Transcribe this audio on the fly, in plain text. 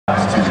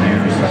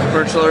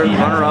Birchler,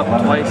 runner-up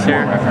twice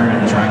here.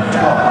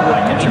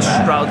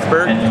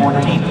 Stroudsburg. And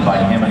 14th by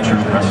Amateur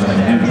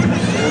Wrestling News.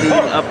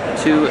 Leading up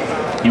to...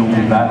 He will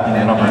be battling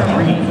number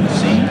 3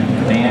 seed,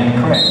 Dan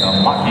Craig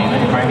of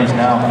Lockhaven. Craig is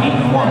now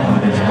 8-1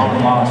 with his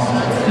lone loss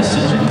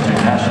decision to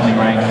nationally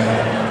ranked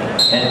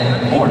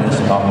Edinboro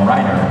of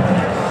Ryder.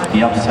 He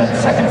upset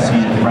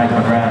second-seeded Frank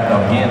McGrath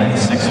of Gannon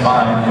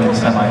 6-5 in the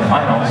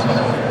semifinals.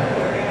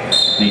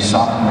 The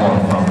sophomore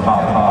from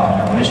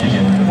Paw,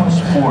 Michigan was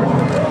 4th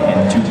in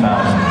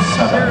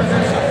 2007.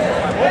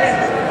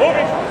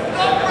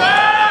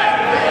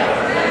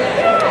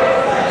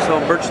 So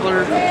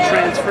Birchler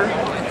transfer.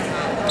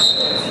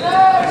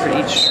 For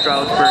each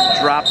Stroudsburg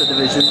drop the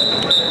division.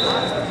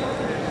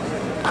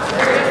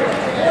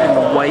 In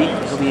the white,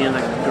 he'll be in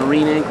a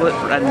green anklet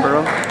for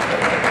Edinboro.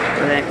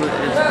 Red anklet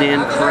is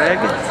Dan Craig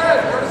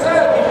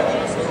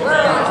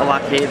to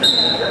Lockhaven.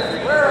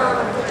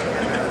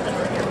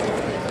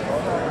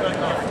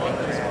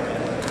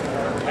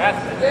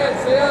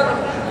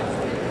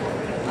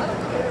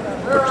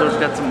 Birchler's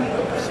got some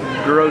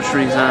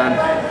groceries on.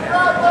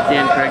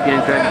 Dan Craig,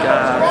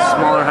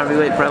 smaller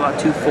heavyweight, probably about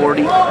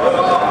 240.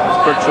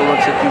 Birchler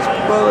looks at these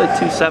probably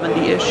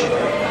 270-ish.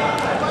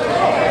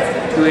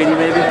 280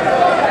 maybe.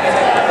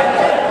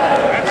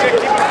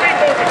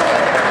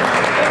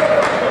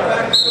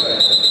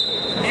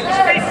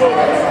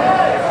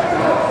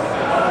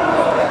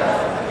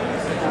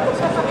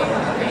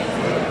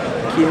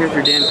 Key here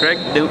for Dan Craig,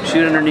 don't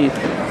shoot underneath.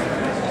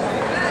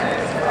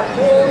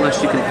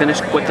 Unless you can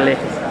finish quickly.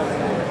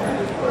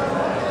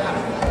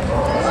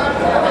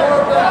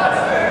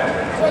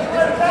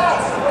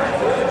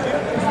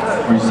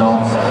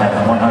 Results at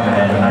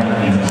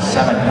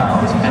 197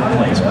 pounds, fifth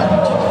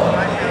placement.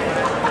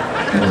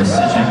 The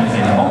decision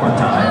in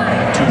overtime,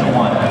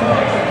 2-1,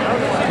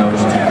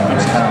 goes to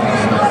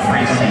Kutztown's number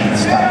 3 seed,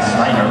 Scott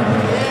Snyder,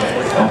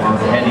 over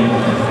Eddie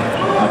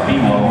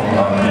Abiwo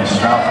of the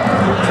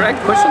Stroudsburg. Craig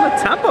pushing the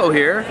tempo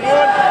here.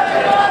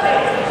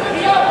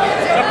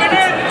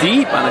 It's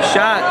deep on a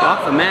shot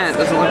off the mat.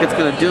 Doesn't look like it's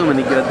going to do him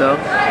any good though.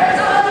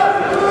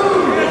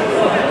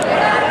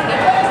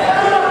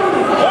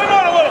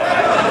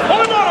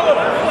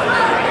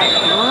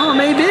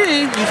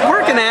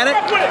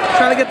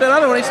 Trying to get that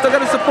other one. He's still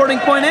got a supporting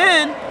point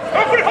in.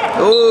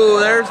 Ooh,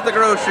 there's the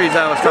groceries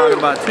I was talking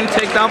about. 2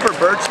 takedown for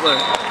Birchler.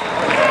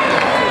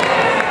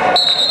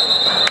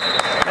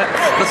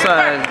 That's the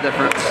size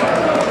difference.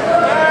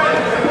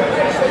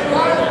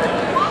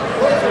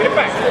 Get it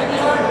back.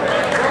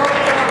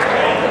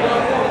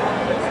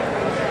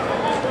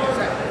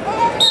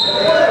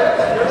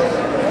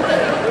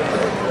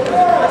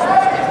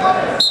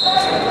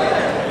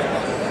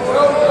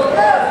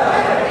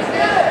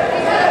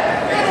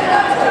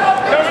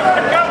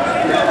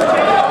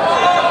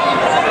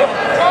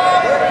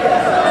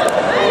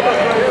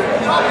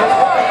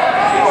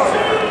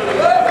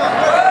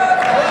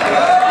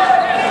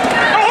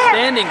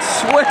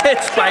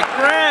 Switch by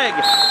Craig.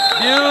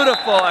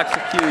 Beautiful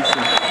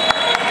execution.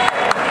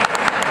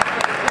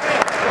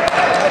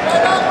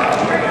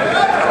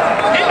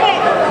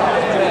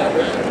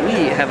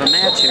 We have a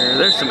match here.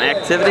 There's some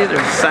activity. There's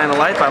a sign of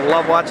life. I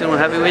love watching when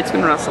heavyweights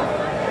can wrestle.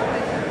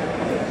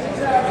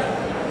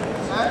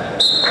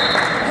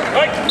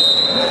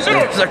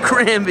 There's a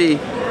Granby.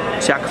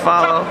 Check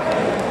follow.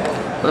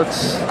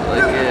 Looks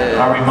like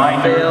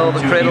it failed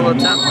the cradle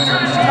attempt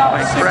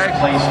by Craig.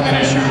 Place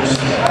finishers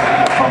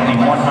from the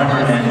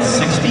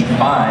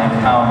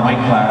 165-pound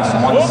weight class,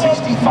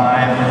 165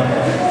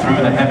 through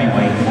the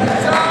heavyweight.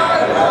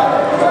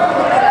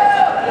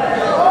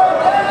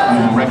 We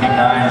will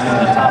recognize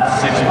the top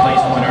 6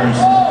 place winners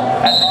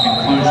at the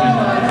conclusion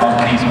of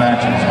these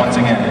matches. Once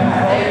again,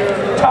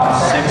 top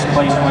 6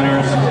 place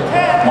winners,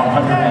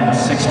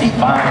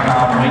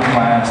 165-pound weight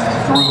class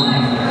through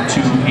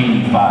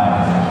 285.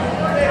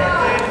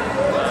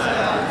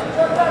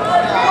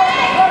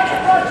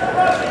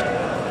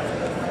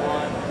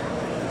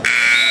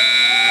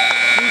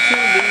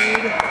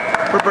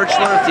 For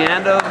Birchler at the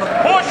end of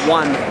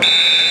 1.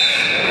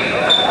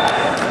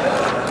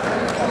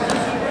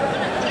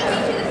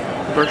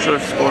 Birchler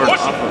scored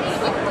off of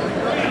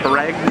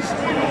Craig's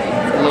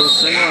low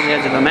single on the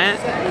edge of the mat.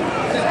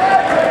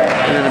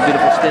 And then a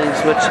beautiful standing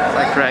switch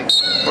by Craig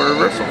for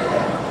reversal.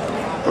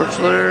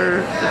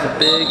 Birchler is a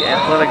big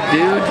athletic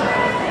dude.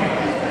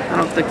 I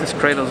don't think this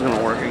cradle is going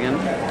to work again.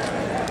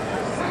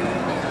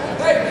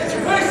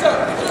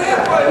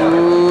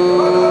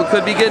 Ooh,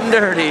 could be getting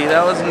dirty.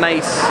 That was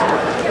nice.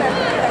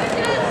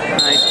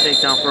 Nice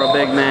takedown for a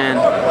big man.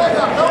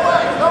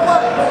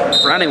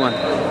 For anyone.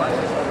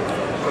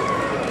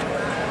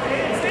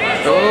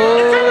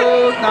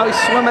 Oh, now he's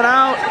swimming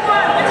out.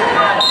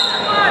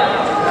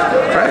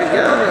 Very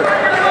good.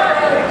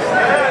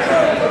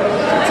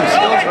 Some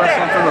skills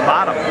wrestling from the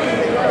bottom.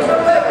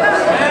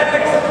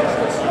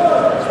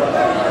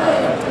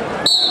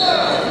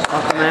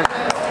 Off the mat.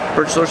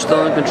 Birchler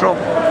still in control.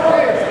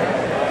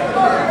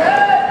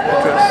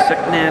 After a sick,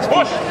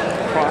 nasty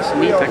cross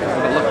knee pick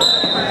for the look.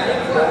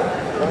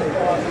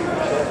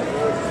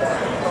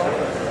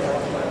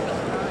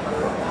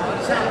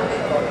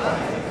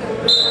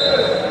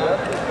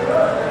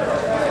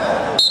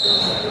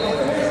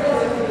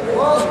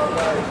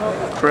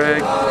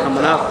 Craig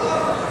coming up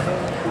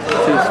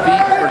to his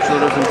feet. Birchler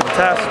doesn't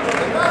contest.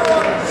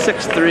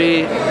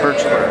 6'3",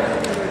 Birchler.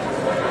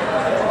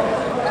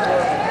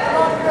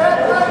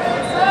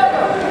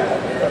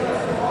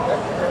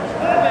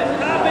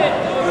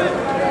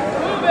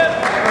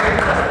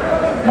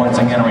 Once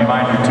again, a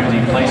reminder to the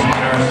place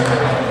winners.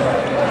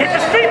 Keep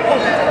your feet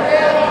moving.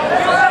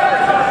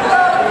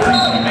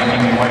 Please be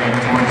making your way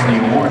towards the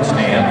award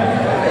stand.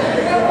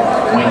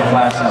 Weight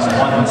classes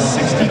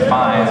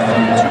 165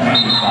 through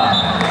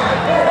 285.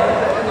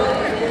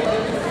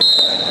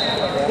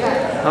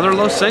 Another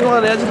low single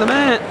on the edge of the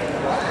mat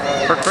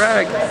for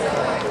Craig.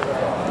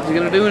 Is he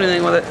going to do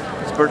anything with it?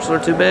 Is Birchler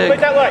too big?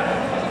 Take that leg.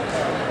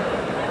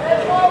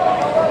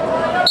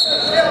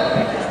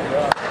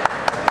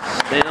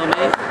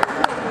 Stalemate.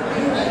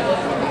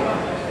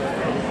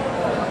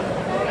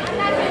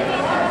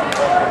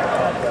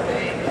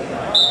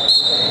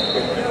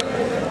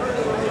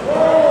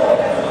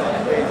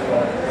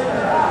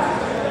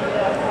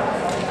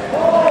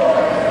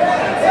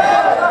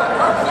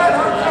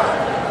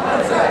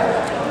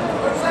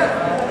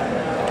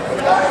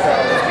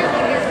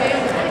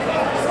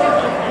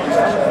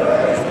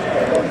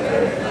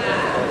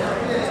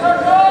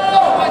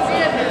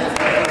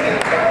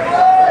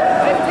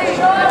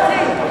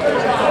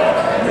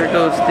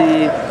 Goes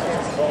the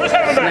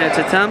snatch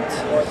attempt,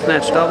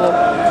 snatch double.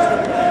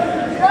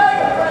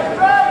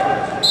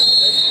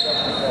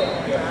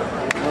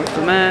 Off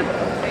the mat.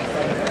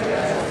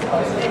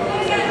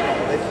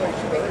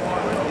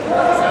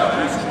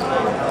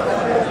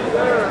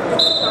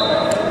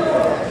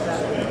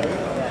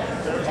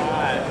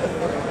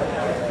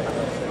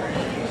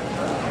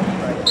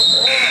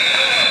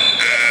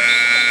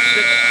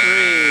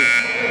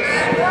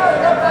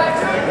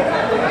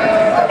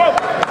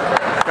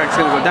 Craig's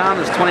going to go down.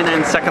 There's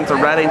 29 seconds of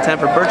riding time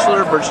for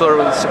Birchler. Birchler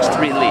with a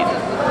 6-3 lead.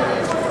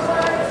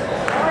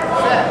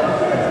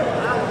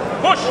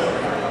 Push.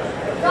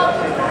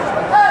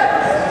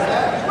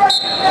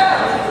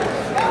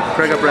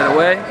 Craig up right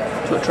away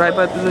to a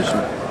tripod position.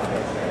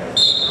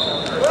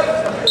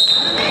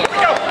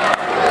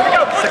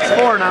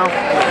 6-4 now.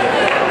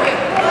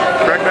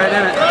 Craig right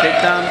in it.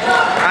 Takedown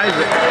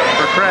Isaac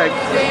for Craig.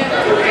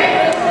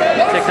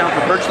 Takedown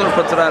for Birchler,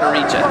 puts it out of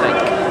reach, I think.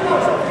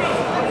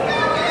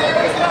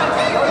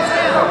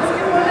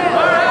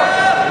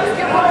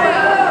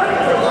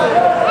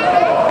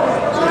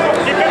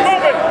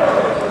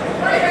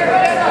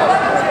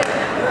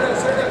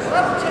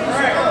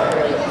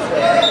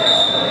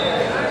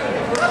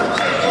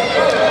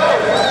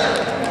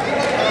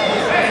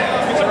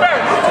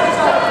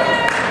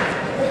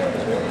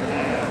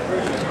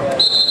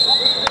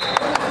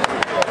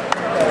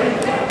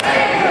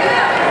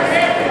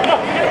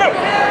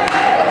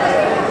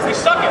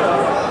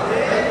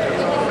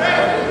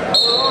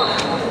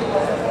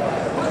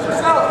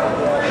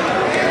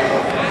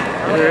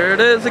 There it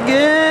is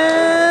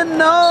again.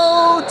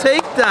 No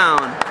takedown.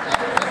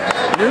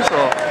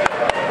 Neutral.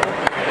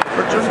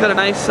 Birchler's got a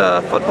nice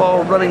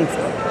football running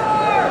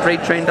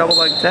freight train double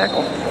leg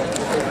tackle.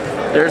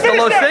 There's the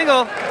low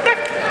single.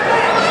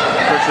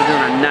 Birchler's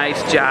doing a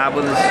nice job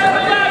with his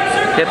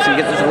hips and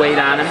getting his weight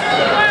on him.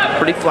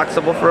 Pretty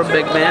flexible for a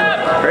big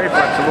man. Very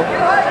flexible.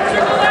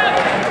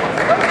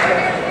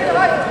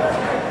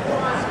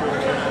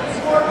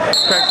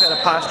 Craig's got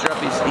a posture up.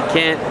 He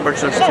can't.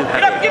 Birchler's too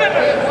heavy.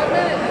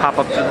 Pop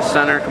up to the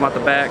center, come out the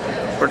back.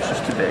 Birchler's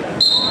too big.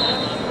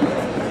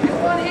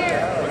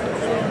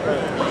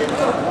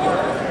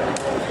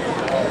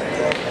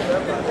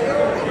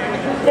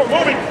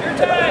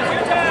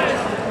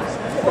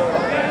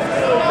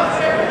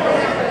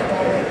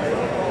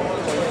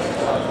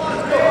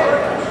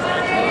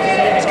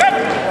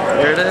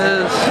 There it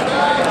is.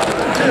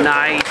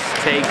 Nice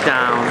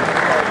takedown.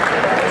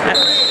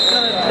 That's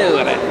gonna do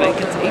it, I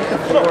think. It's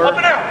 8-4.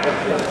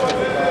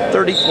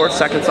 34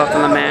 seconds left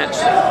in the match.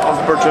 All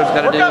Birchler's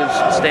got to do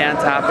is stay on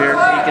top here.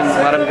 He can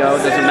let him go,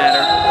 it doesn't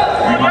matter.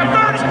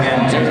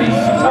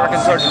 He's working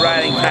towards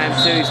riding time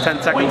too. He's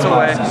 10 seconds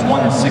away.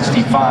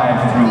 165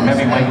 through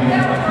heavyweight.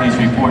 Please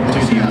report to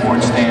the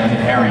award stand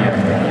area.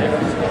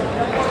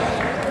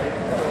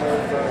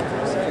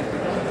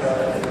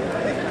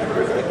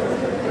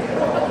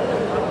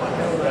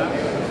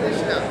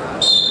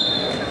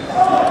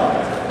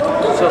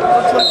 So it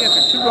looks like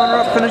after 2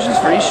 runner-up finishes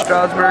for East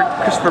Stroudsburg,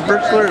 Christopher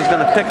Birchler is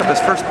going to pick up his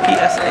first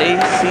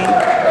PSAC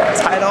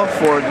title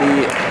for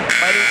the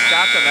Fighting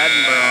Scots of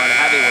Edinboro at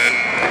heavyweight.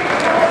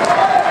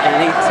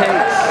 And he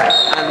takes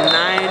a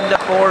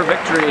 9-4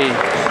 victory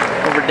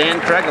over Dan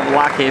Craig of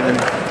Lock Haven.